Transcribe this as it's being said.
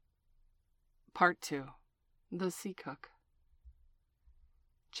Part 2. The Sea Cook.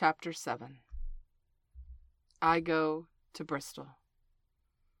 Chapter 7. I go to Bristol.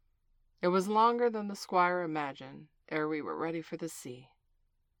 It was longer than the squire imagined ere we were ready for the sea,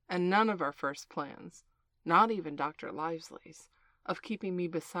 and none of our first plans, not even Dr. Livesey's, of keeping me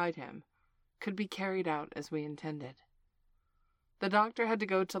beside him, could be carried out as we intended. The doctor had to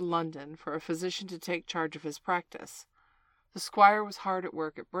go to London for a physician to take charge of his practice. The squire was hard at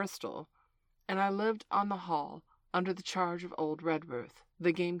work at Bristol, and I lived on the Hall under the charge of old Redruth,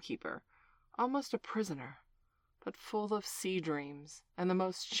 the gamekeeper, almost a prisoner, but full of sea dreams and the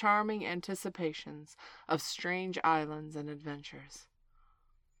most charming anticipations of strange islands and adventures.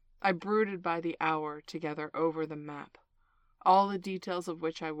 I brooded by the hour together over the map, all the details of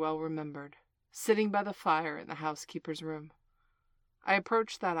which I well remembered, sitting by the fire in the housekeeper's room. I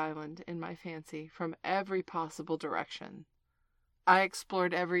approached that island in my fancy from every possible direction. I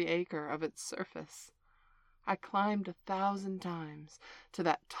explored every acre of its surface. I climbed 1,000 times to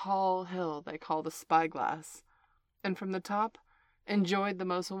that tall hill they call the Spyglass, and from the top enjoyed the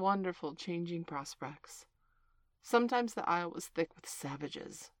most wonderful changing prospects. Sometimes the isle was thick with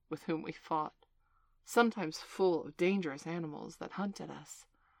savages, with whom we fought, sometimes full of dangerous animals that hunted us.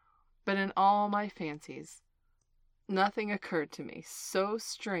 But in all my fancies, nothing occurred to me so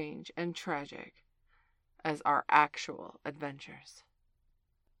strange and tragic as our actual adventures.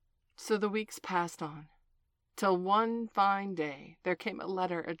 So the weeks passed on, till one fine day there came a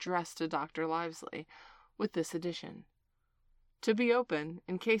letter addressed to Dr. Livesey, with this addition: to be opened,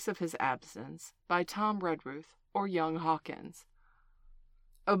 in case of his absence, by Tom Redruth or young Hawkins.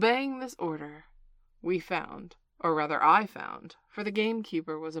 Obeying this order, we found, or rather I found, for the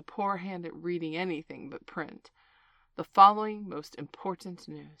gamekeeper was a poor hand at reading anything but print, the following most important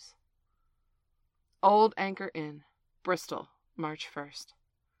news. Old Anchor Inn, Bristol, March 1st.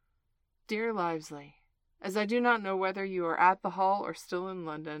 Dear Livesey, as I do not know whether you are at the Hall or still in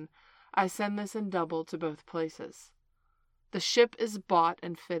London, I send this in double to both places. The ship is bought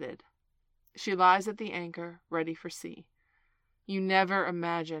and fitted. She lies at the anchor, ready for sea. You never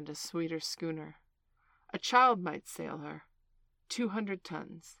imagined a sweeter schooner. A child might sail her. 200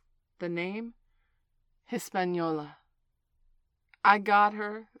 tons. The name? Hispaniola. I got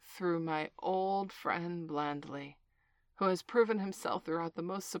her through my old friend Blandley, who has proven himself throughout the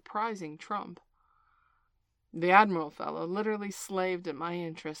most surprising trump. The admiral fellow literally slaved at my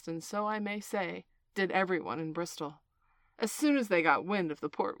interest, and so I may say, did everyone in Bristol. As soon as they got wind of the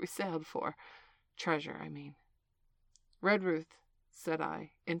port we sailed for, treasure, I mean. Redruth, said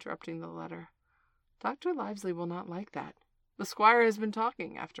I, interrupting the letter, Dr. Livesey will not like that. The squire has been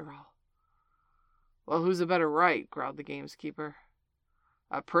talking, after all. Well, who's a better right, growled the gamekeeper.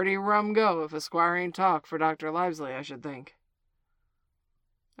 A pretty rum go if a squire ain't talk for Dr. Livesey, I should think.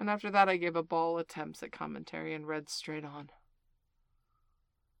 And after that I gave up all attempts at commentary and read straight on.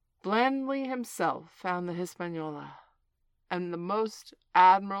 Blandley himself found the Hispaniola, and the most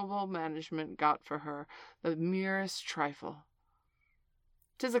admirable management got for her the merest trifle.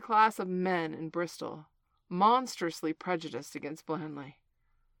 'Tis a class of men in Bristol, monstrously prejudiced against Blandley.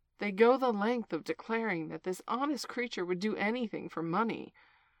 They go the length of declaring that this honest creature would do anything for money,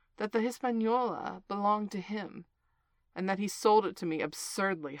 that the Hispaniola belonged to him, and that he sold it to me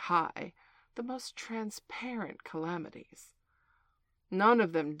absurdly high, the most transparent calamities. None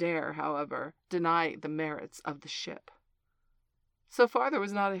of them dare, however, deny the merits of the ship. So far there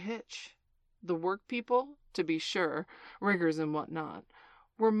was not a hitch. The work-people, to be sure, riggers and what not,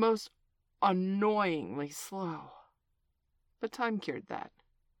 were most annoyingly slow. But time cured that.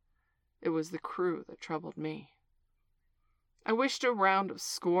 It was the crew that troubled me. I wished a round of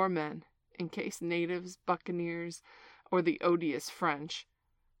score men, in case natives, buccaneers, or the odious French,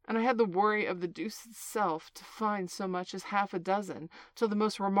 and I had the worry of the deuce itself to find so much as 6 till the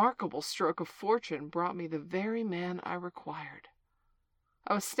most remarkable stroke of fortune brought me the very man I required.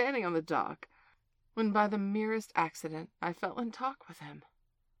 I was standing on the dock, when by the merest accident I fell in talk with him.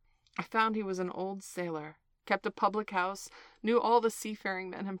 I found he was an old sailor, kept a public house, knew all the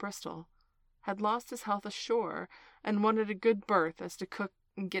seafaring men in Bristol, had lost his health ashore, and wanted a good berth as to cook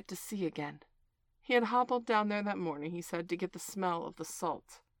and get to sea again. He had hobbled down there that morning, he said, to get the smell of the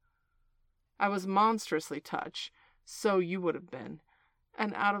salt. I was monstrously touched, so you would have been,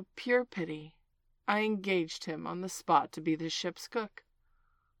 and out of pure pity, I engaged him on the spot to be the ship's cook.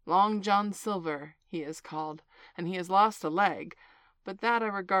 Long John Silver, he is called, and he has lost a leg, but that I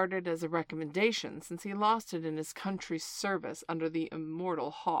regarded as a recommendation, since he lost it in his country's service under the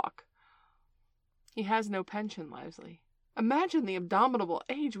immortal Hawke. He has no pension, Livesey. Imagine the abominable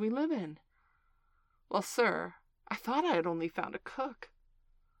age we live in. Well, sir, I thought I had only found a cook.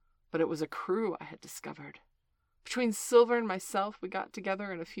 but it was a crew I had discovered. Between Silver and myself, we got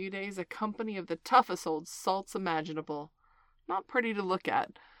together in a few days a company of the toughest old salts imaginable. Not pretty to look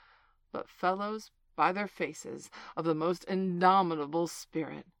at, but fellows, by their faces, of the most indomitable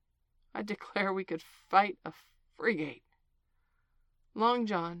spirit. I declare we could fight a frigate. Long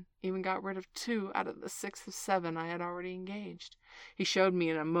John even got rid of 2 out of the 6 of 7 I had already engaged. He showed me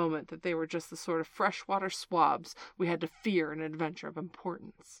in a moment that they were just the sort of freshwater swabs we had to fear in an adventure of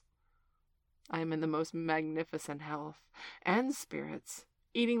importance. I am in the most magnificent health and spirits,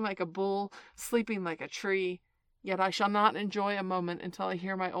 eating like a bull, sleeping like a tree, yet I shall not enjoy a moment until I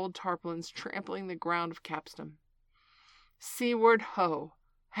hear my old tarpaulins trampling the ground of Capstan. Seaward ho!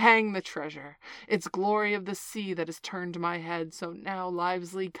 Hang the treasure! It's glory of the sea that has turned my head, so now,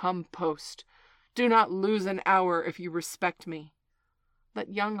 Livesley, come post. Do not lose an hour if you respect me.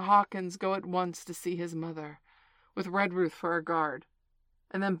 Let young Hawkins go at once to see his mother, with Redruth for a guard,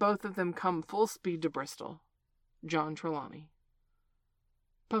 and then both of them come full speed to Bristol. John Trelawney.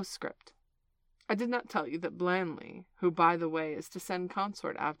 Postscript. I did not tell you that Blandly, who, by the way, is to send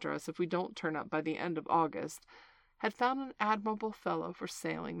consort after us if we don't turn up by the end of August, had found an admirable fellow for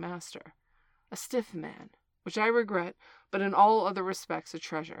sailing master, a stiff man, which I regret, but in all other respects a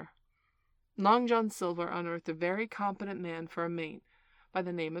treasure. Long John Silver unearthed a very competent man for a mate, by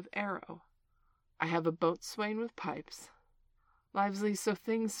the name of Arrow. I have a boatswain with pipes. Livesley, so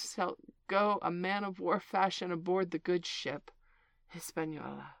things shall go a man-of-war fashion aboard the good ship,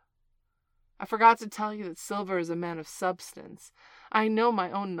 Hispaniola. I forgot to tell you that Silver is a man of substance. I know my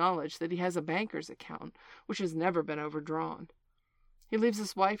own knowledge that he has a banker's account, which has never been overdrawn. He leaves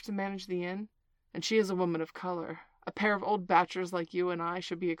his wife to manage the inn, and she is a woman of color. A pair of old bachelors like you and I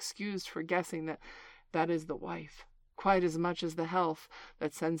should be excused for guessing that that is the wife, quite as much as the health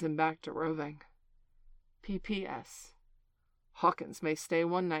that sends him back to roving. P.P.S. Hawkins may stay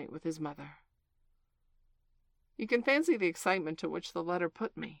one night with his mother. You can fancy the excitement to which the letter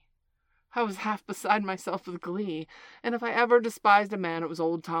put me. I was half beside myself with glee, and if I ever despised a man, it was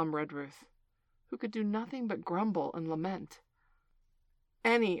old Tom Redruth, who could do nothing but grumble and lament.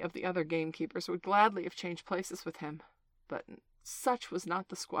 Any of the other gamekeepers would gladly have changed places with him, but such was not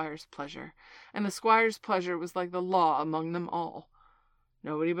the squire's pleasure, and the squire's pleasure was like the law among them all.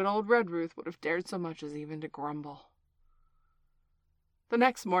 Nobody but old Redruth would have dared so much as even to grumble. The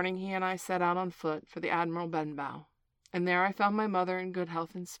next morning he and I set out on foot for the Admiral Benbow, and there I found my mother in good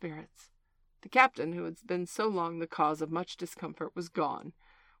health and spirits. The captain, who had been so long the cause of much discomfort, was gone,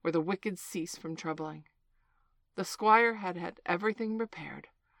 where the wicked cease from troubling. The squire had had everything repaired,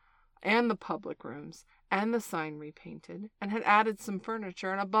 and the public rooms, and the sign repainted, and had added some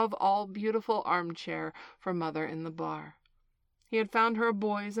furniture, and above all, beautiful armchair for mother in the bar. He had found her a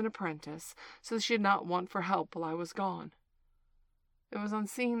boy as an apprentice, so that she should not want for help while I was gone. It was on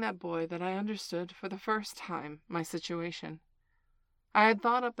seeing that boy that I understood, for the first time, my situation. I had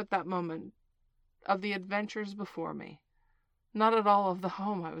thought up at that moment of the adventures before me, not at all of the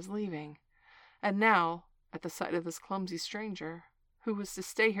home I was leaving. And now, at the sight of this clumsy stranger, who was to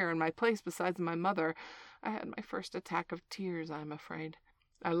stay here in my place besides my mother, I had my first attack of tears, I am afraid.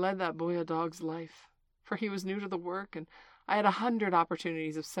 I led that boy a dog's life, for he was new to the work, and I had 100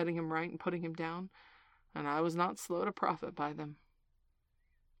 opportunities of setting him right and putting him down, and I was not slow to profit by them.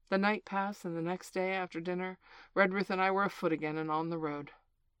 The night passed, and the next day after dinner, Redruth and I were afoot again and on the road.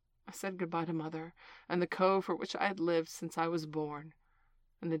 I said goodbye to mother, and the cove for which I had lived since I was born,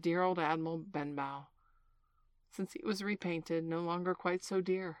 and the dear old Admiral Benbow, since he was repainted, no longer quite so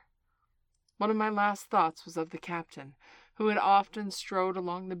dear. One of my last thoughts was of the captain, who had often strode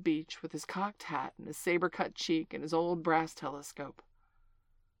along the beach with his cocked hat and his saber-cut cheek and his old brass telescope.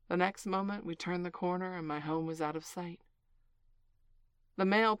 The next moment we turned the corner, and my home was out of sight. The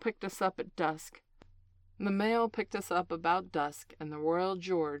mail picked us up about dusk, and the Royal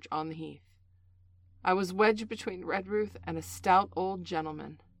George on the heath. I was wedged between Redruth and a stout old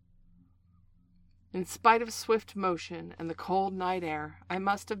gentleman. In spite of swift motion and the cold night air, I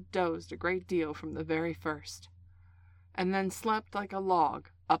must have dozed a great deal from the very first, and then slept like a log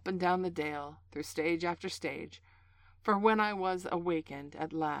up and down the dale, through stage after stage, for when I was awakened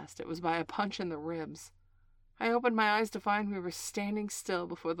at last, it was by a punch in the ribs. I opened my eyes to find we were standing still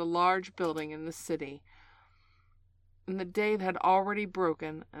before the large building in the city, and the day had already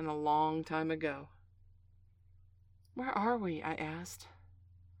broken, and a long time ago. "Where are we?" I asked.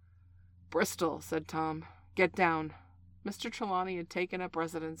 "Bristol," said Tom. "Get down." Mr. Trelawney had taken up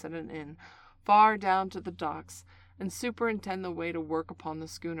residence at an inn, far down to the docks, and superintend the way to work upon the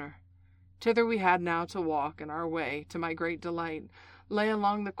schooner. Thither we had now to walk, and our way, to my great delight, lay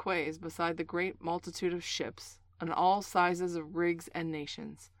along the quays beside the great multitude of ships, and all sizes of rigs and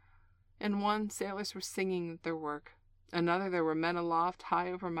nations. In one, sailors were singing at their work. Another, there were men aloft,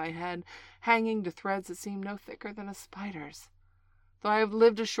 high over my head, hanging to threads that seemed no thicker than a spider's. Though I have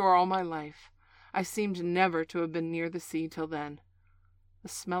lived ashore all my life, I seemed never to have been near the sea till then. The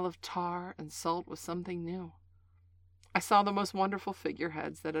smell of tar and salt was something new. I saw the most wonderful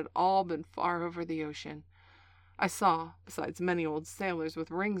figureheads that had all been far over the ocean. I saw, besides many old sailors with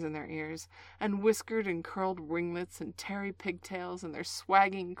rings in their ears, and whiskered and curled ringlets and tarry pigtails and their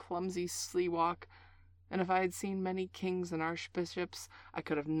swagging, clumsy sea walk, and if I had seen many kings and archbishops, I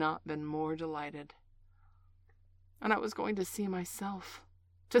could have not been more delighted. And I was going to sea myself,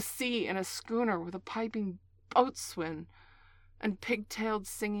 to sea in a schooner with a piping boatswain and pigtailed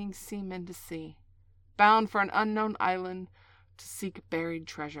singing seamen to sea, bound for an unknown island to seek buried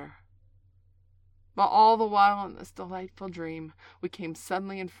treasure. But all the while in this delightful dream, we came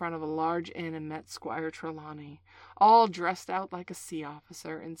suddenly in front of a large inn and met Squire Trelawney, all dressed out like a sea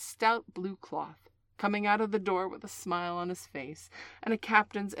officer in stout blue cloth, coming out of the door with a smile on his face and a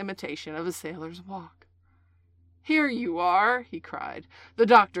captain's imitation of a sailor's walk. "Here you are," he cried. "The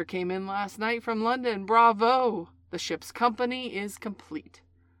doctor came in last night from London. Bravo! The ship's company is complete."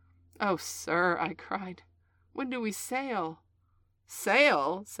 "Oh, sir," I cried, "when do we sail?"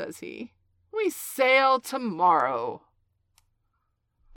 "Sail?" says he. "We sail tomorrow."